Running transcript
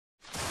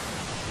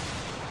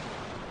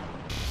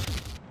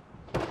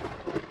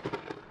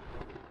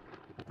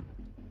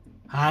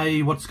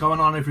Hey, what's going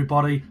on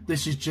everybody?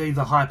 This is G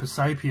The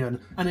Hypersapien,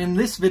 and in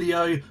this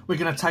video we're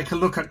going to take a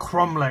look at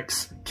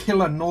Kromlechs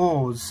Killa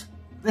Gnaws.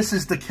 This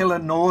is the Killa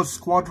Gnaws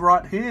Squad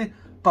right here,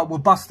 but we'll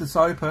bust this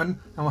open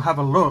and we'll have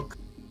a look.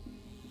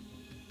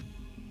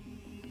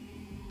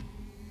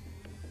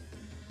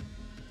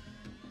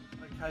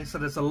 Okay, so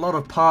there's a lot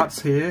of parts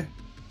here,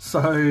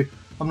 so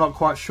I'm not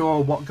quite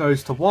sure what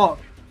goes to what,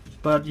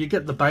 but you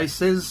get the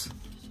bases.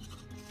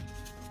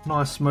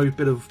 Nice smooth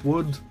bit of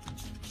wood.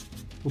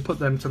 We'll put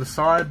them to the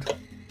side.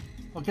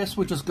 I guess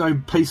we'll just go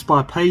piece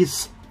by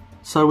piece.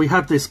 So we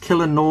have this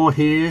Killa Gnaw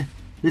here.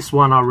 This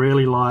one I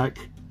really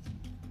like.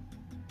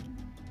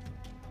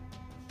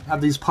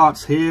 Have these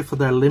parts here for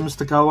their limbs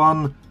to go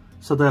on,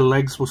 so their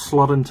legs will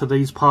slot into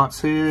these parts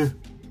here.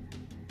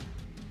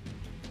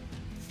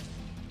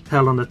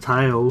 Tail on the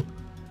tail.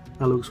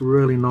 That looks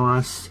really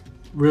nice.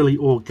 Really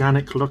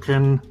organic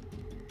looking.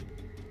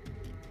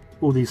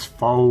 All these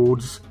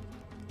folds.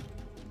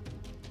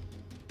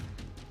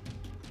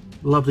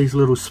 Love these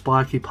little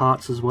spiky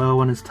parts as well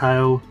on his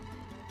tail.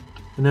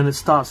 And then it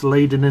starts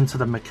leading into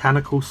the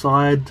mechanical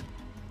side.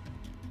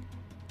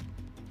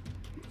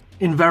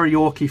 In very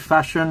orky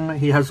fashion,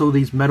 he has all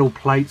these metal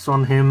plates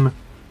on him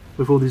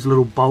with all these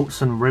little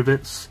bolts and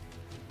rivets.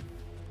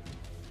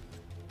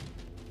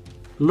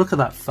 Look at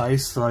that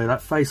face though,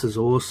 that face is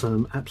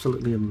awesome,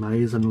 absolutely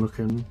amazing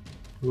looking.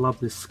 Love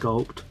this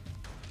sculpt.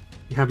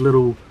 You have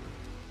all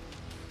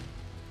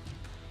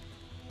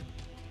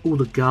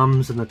the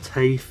gums and the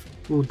teeth.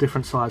 All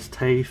different sized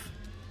teeth.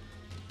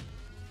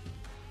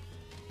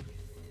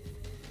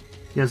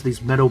 He has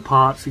these metal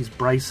parts, these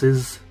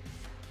braces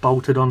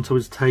bolted onto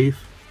his teeth.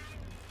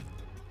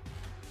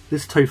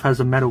 This tooth has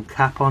a metal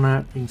cap on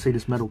it. You can see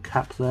this metal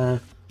cap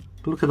there.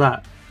 But look at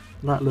that.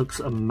 That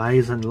looks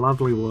amazing.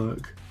 Lovely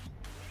work.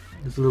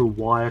 There's a little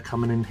wire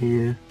coming in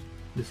here.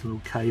 This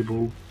little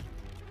cable.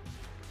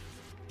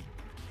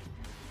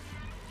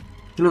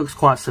 It looks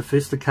quite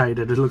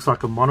sophisticated. It looks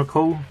like a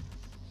monocle.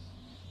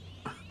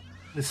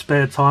 His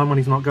spare time when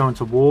he's not going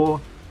to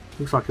war.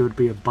 Looks like it would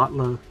be a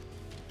butler.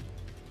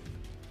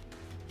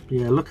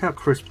 Yeah, look how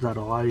crisp that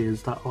eye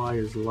is. That eye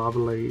is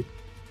lovely.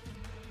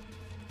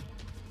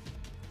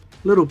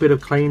 Little bit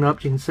of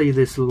cleanup. You can see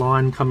this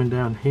line coming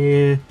down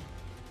here.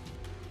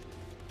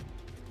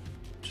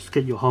 Just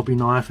get your hobby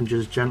knife and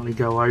just gently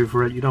go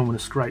over it. You don't want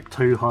to scrape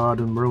too hard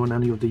and ruin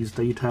any of these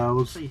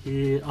details. See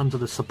here under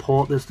the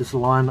support there's this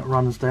line that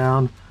runs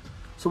down.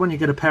 So when you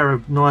get a pair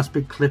of nice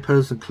big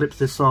clippers and clip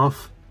this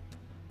off,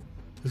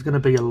 there's going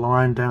to be a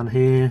line down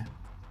here.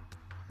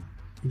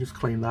 You just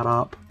clean that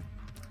up.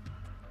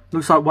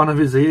 Looks like one of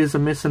his ears are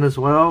missing as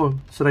well,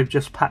 so they've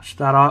just patched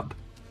that up.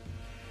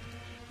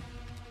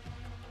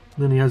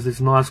 And then he has this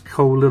nice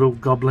cool little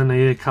goblin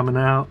ear coming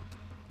out.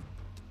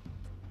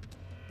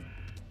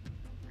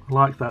 I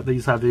like that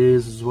these have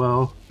ears as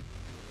well.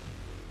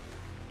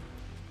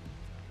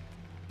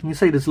 You can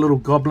see this little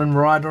goblin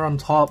rider on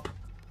top.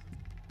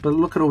 But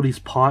look at all these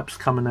pipes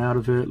coming out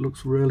of it. It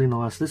looks really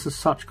nice. This is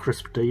such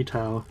crisp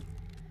detail.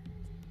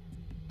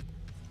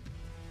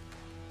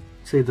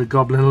 See the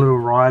goblin little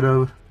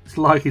rider. It's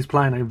like he's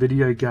playing a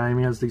video game.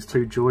 He has these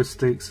two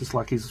joysticks. It's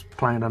like he's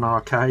playing an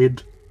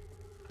arcade.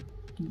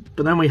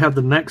 But then we have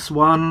the next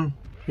one.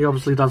 He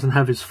obviously doesn't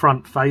have his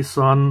front face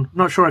on.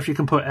 Not sure if you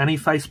can put any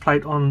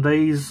faceplate on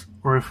these,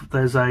 or if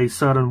there's a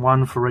certain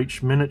one for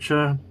each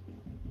miniature.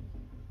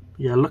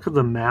 Yeah, look at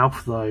the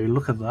mouth though.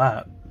 Look at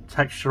that.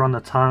 Texture on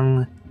the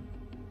tongue.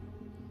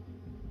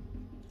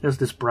 There's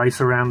this brace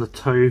around the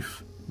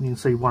tooth. You can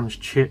see one's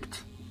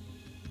chipped.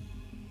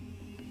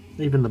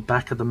 Even the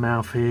back of the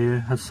mouth here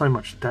has so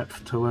much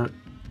depth to it.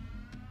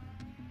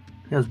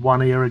 He has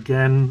one ear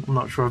again. I'm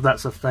not sure if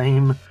that's a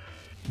theme.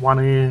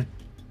 One ear.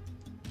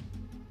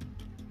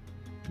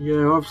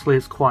 Yeah, obviously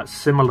it's quite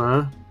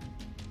similar,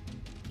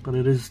 but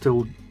it is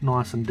still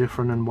nice and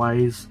different in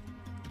ways.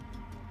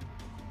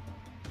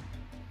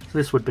 So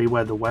this would be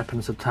where the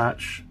weapons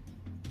attach,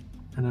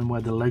 and then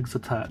where the legs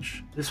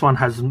attach. This one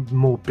has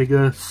more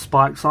bigger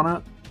spikes on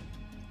it.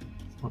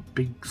 Like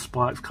big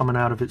spikes coming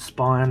out of its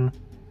spine.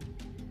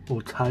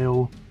 Or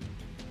tail.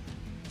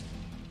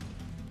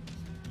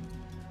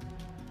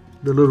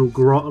 The little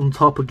grot on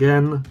top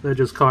again, they're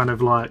just kind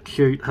of like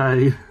cute,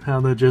 hey,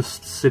 how they're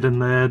just sitting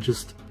there,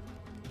 just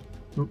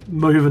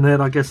moving it.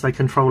 I guess they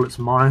control its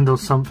mind or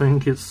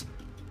something. It's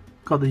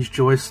got these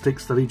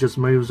joysticks that he just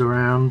moves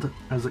around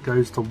as it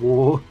goes to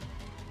war.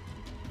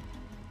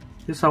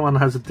 This one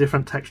has a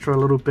different texture a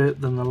little bit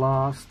than the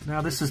last.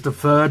 Now this is the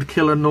third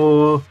Killa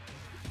Gnaw.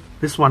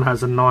 This one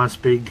has a nice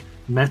big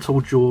metal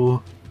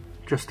jaw,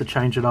 just to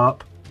change it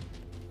up.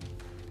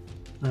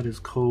 That is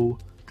cool.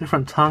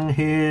 Different tongue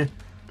here.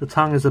 The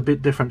tongue is a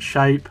bit different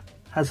shape.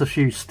 Has a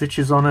few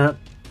stitches on it.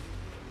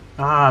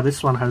 Ah,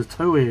 this one has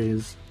two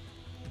ears.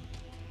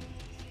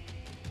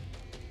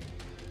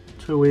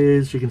 Two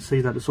ears. You can see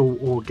that it's all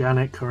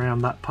organic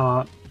around that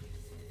part.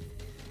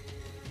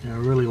 Yeah, I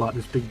really like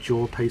this big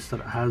jaw piece that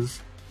it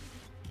has.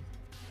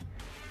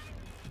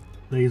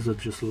 These are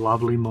just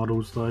lovely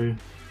models though.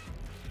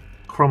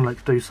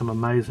 Kromlech do some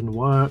amazing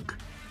work.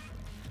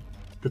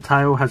 The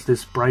tail has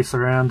this brace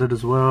around it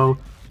as well,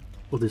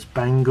 or this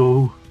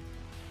bangle.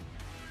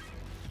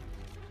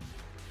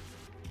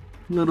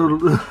 The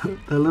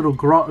little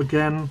grot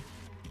again,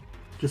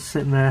 just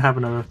sitting there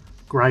having a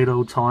great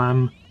old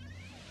time.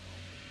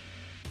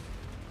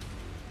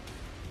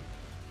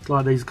 It's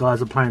like these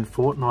guys are playing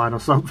Fortnite or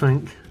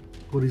something.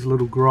 All these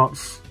little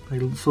grots, they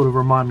sort of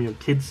remind me of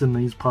kids in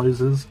these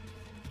poses.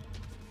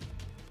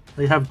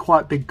 They have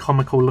quite big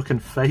comical looking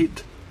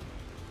feet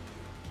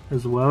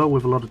as well,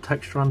 with a lot of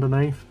texture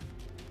underneath.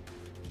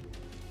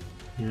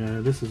 Yeah,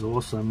 this is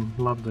awesome,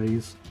 love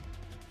these.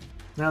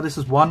 Now this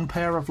is one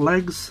pair of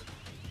legs.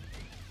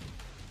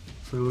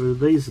 So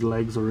these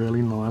legs are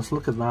really nice.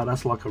 Look at that,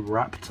 that's like a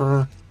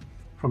raptor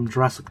from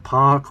Jurassic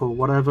Park or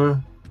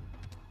whatever.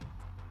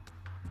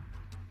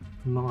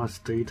 Nice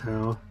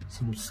detail.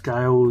 Some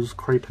scales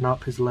creeping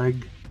up his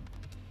leg.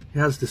 He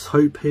has this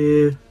hoop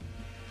here.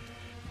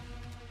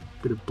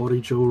 Bit of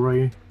body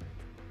jewellery.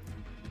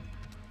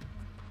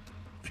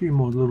 A few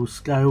more little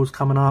scales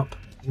coming up.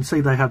 You can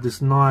see they have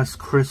this nice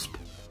crisp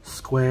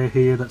square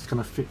here that's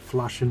going to fit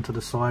flush into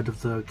the side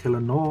of the Killa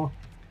Gnaw.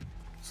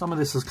 Some of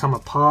this has come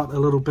apart a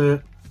little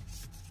bit,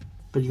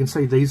 but you can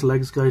see these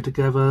legs go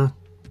together.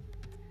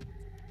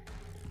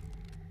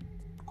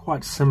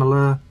 Quite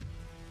similar.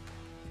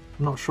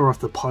 I'm not sure if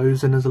the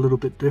posing is a little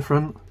bit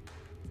different.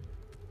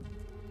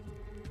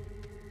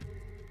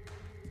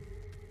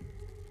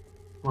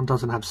 One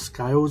doesn't have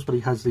scales, but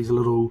he has these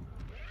little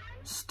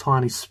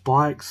tiny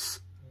spikes.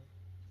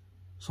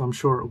 So I'm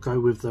sure it'll go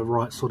with the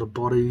right sort of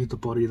body, the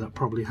body that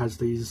probably has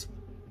these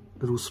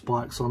little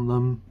spikes on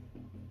them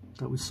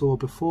that we saw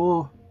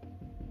before.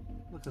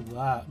 Look at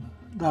that.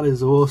 That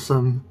is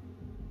awesome.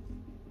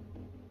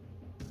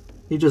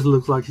 He just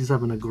looks like he's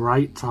having a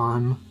great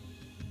time.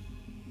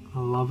 I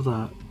love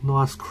that.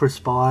 Nice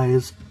crisp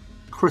eyes,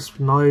 crisp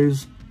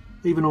nose,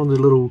 even all the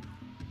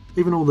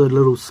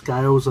little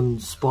scales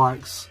and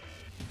spikes.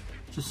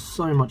 Just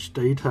so much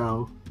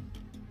detail.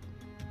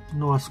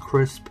 Nice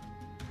crisp.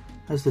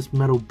 Has this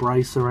metal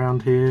brace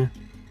around here.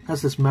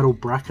 Has this metal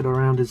bracket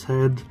around his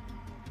head.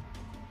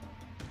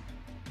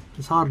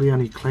 There's hardly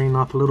any clean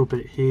up, a little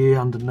bit here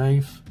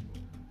underneath.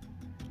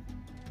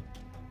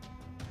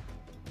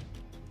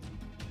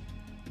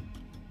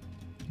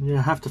 Yeah,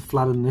 I have to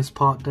flatten this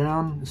part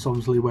down. It's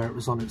obviously where it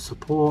was on its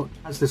support.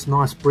 It has this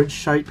nice bridge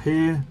shape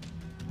here,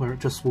 where it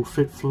just will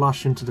fit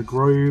flush into the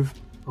groove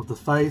of the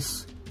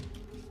face.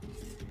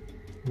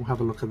 We'll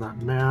have a look at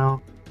that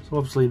now. So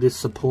obviously this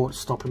support's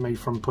stopping me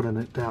from putting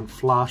it down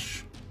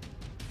flush,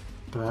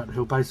 but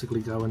he'll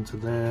basically go into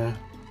there.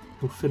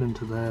 He'll fit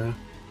into there,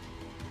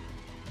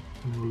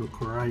 and he'll look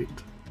great.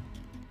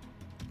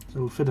 So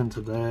he'll fit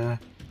into there,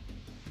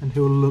 and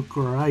he'll look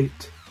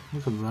great.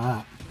 Look at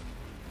that.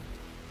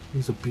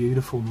 These are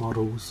beautiful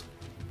models.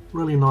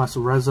 Really nice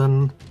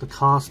resin. The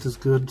cast is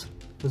good.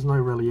 There's no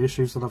really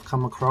issues that I've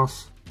come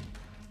across.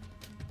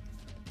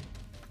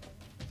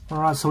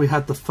 Alright, so we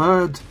had the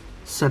third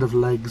set of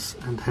legs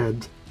and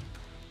head.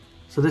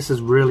 So this is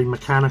really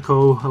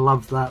mechanical. I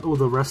love that. All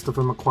the rest of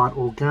them are quite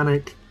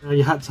organic. Now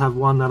you had to have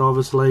one that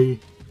obviously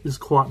is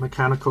quite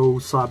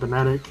mechanical,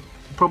 cybernetic.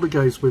 It probably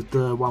goes with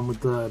the one with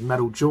the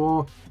metal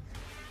jaw.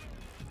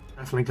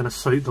 Definitely going to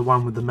suit the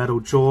one with the metal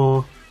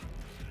jaw.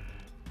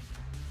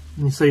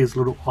 And you see his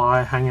little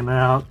eye hanging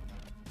out.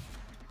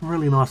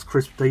 Really nice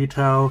crisp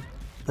detail.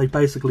 They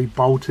basically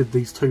bolted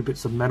these two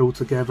bits of metal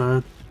together.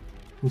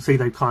 You can see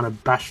they kind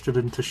of bashed it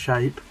into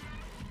shape.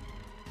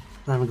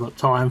 They haven't got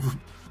time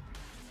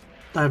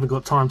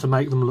to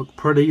make them look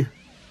pretty.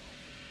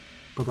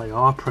 But they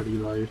are pretty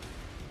though.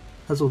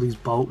 Has all these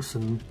bolts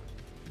and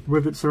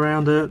rivets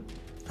around it.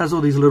 Has all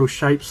these little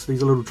shapes,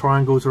 these little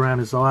triangles around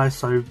his eye,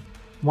 so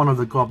one of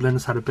the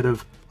goblins had a bit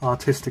of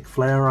artistic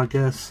flair, I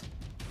guess.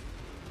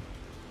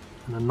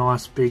 And a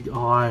nice big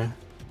eye.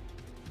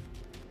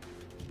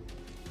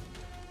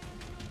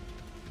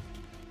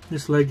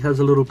 This leg has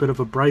a little bit of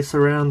a brace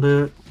around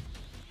it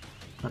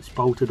that's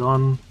bolted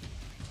on.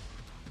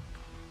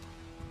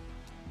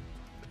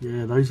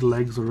 Yeah, those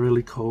legs are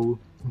really cool.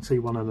 You can see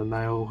one of the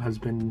nail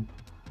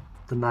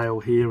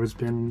here has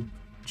been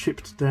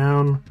chipped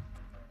down.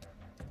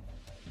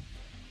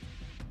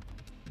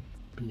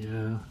 But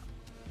yeah,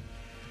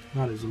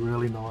 that is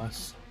really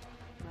nice.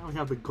 Now we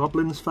have the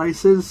goblins'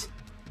 faces.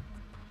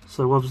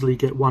 So obviously you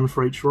get one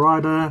for each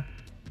rider.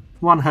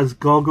 One has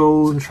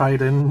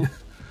concentrating. You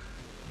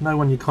know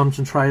when you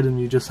concentrate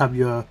and you just have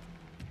your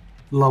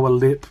lower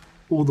lip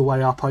all the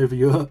way up over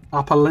your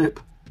upper lip.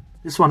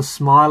 This one's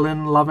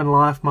smiling, loving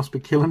life, must be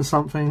killing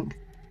something.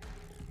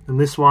 And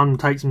this one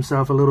takes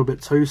himself a little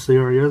bit too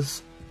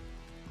serious.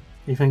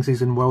 He thinks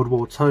he's in World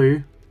War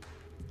II.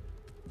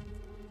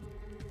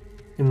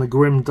 In the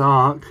grim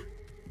dark.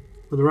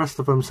 But the rest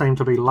of them seem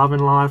to be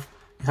loving life.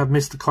 You have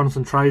Mr.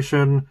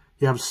 Concentration,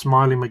 you have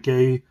Smiley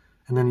McGee,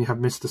 and then you have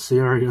Mr.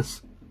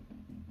 Serious.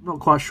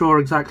 Not quite sure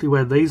exactly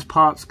where these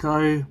parts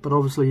go, but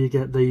obviously you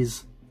get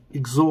these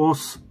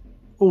exhausts,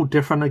 all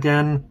different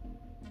again.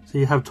 So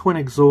you have twin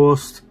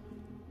exhaust.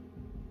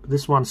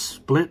 This one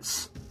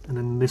splits, and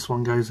then this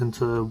one goes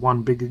into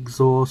one big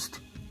exhaust.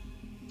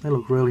 They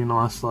look really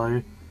nice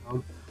though.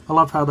 I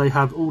love how they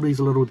have all these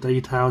little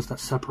details that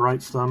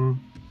separates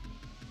them,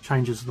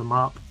 changes them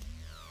up.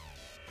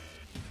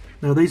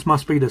 Now these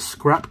must be the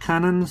scrap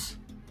cannons.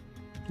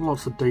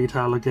 Lots of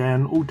detail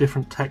again, all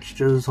different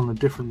textures on the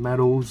different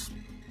metals,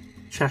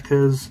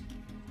 checkers.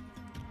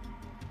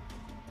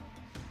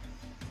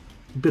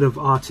 A bit of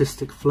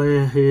artistic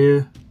flair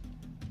here.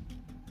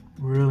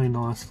 Really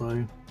nice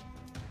though.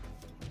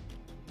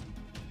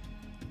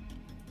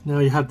 Now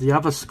you have the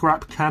other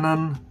scrap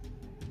cannon.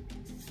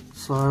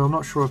 So I'm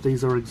not sure if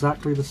these are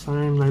exactly the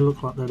same. They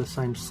look like they're the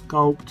same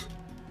sculpt.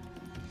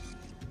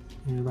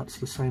 Yeah, that's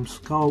the same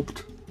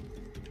sculpt.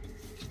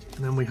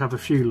 And then we have a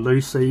few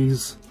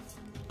loosies.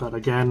 But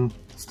again,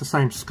 it's the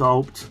same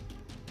sculpt.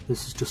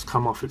 This has just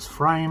come off its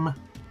frame.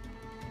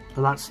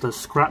 But that's the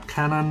scrap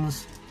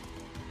cannons.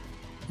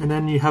 And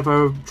then you have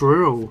a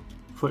drill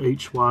for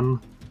each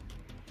one.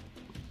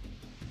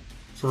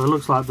 So it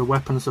looks like the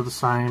weapons are the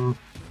same.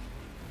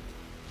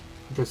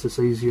 I guess it's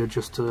easier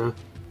just to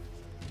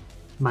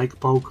make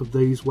bulk of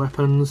these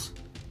weapons.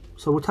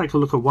 So we'll take a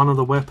look at one of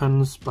the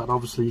weapons, but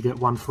obviously you get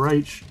one for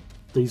each.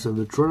 These are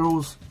the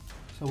drills.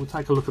 So we'll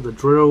take a look at the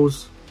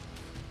drills.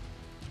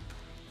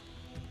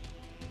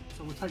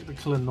 So we'll take the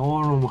Killa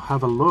Gnaw and we'll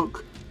have a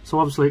look. So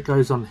obviously it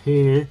goes on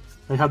here.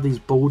 They have these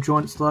ball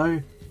joints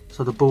though.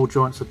 So the ball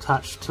joint's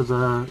attached to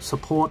the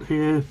support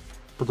here,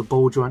 but the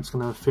ball joint's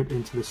going to fit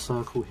into this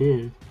circle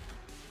here.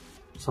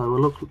 So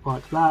it'll look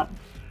like that.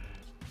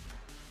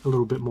 A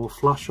little bit more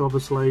flush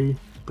obviously,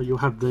 but you'll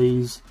have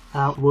these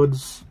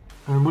outwards.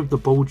 And with the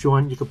ball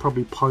joint you could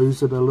probably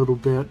pose it a little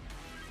bit,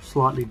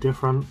 slightly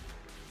different.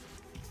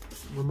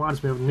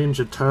 Reminds me of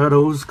Ninja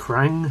Turtles,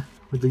 Krang,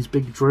 with these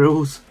big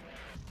drills.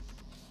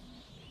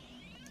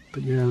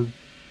 But yeah, look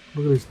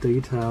at this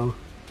detail.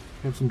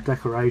 You have some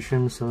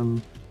decorations,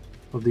 some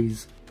of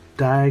these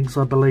dags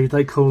I believe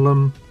they call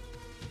them.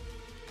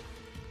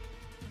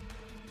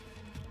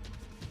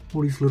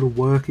 All these little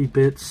worky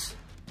bits.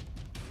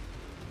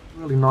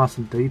 Really nice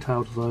and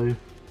detailed though.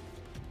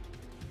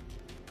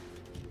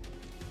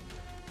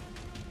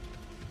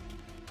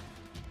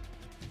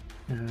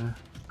 Yeah,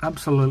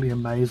 absolutely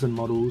amazing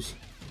models.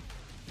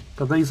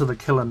 But these are the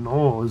Killa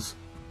Gnaws.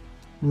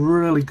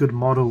 Really good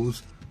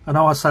models. I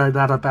know I say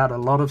that about a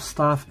lot of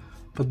stuff,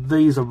 but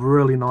these are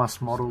really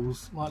nice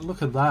models. Like,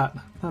 look at that.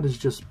 That is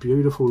just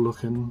beautiful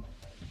looking.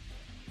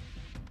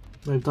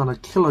 They've done a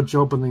killer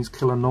job on these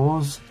Killa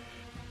Gnaws.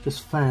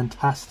 Just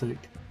fantastic.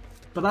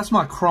 But that's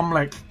my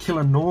Kromlech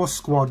Killa Gnaws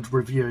Squad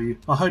review.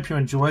 I hope you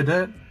enjoyed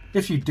it.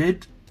 If you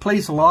did,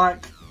 please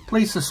like,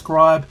 please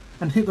subscribe,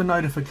 and hit the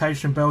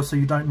notification bell so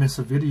you don't miss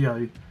a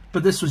video.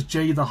 But this was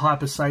G The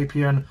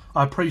Hypersapien.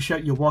 I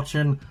appreciate you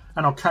watching,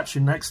 and I'll catch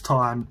you next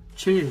time.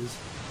 Cheers.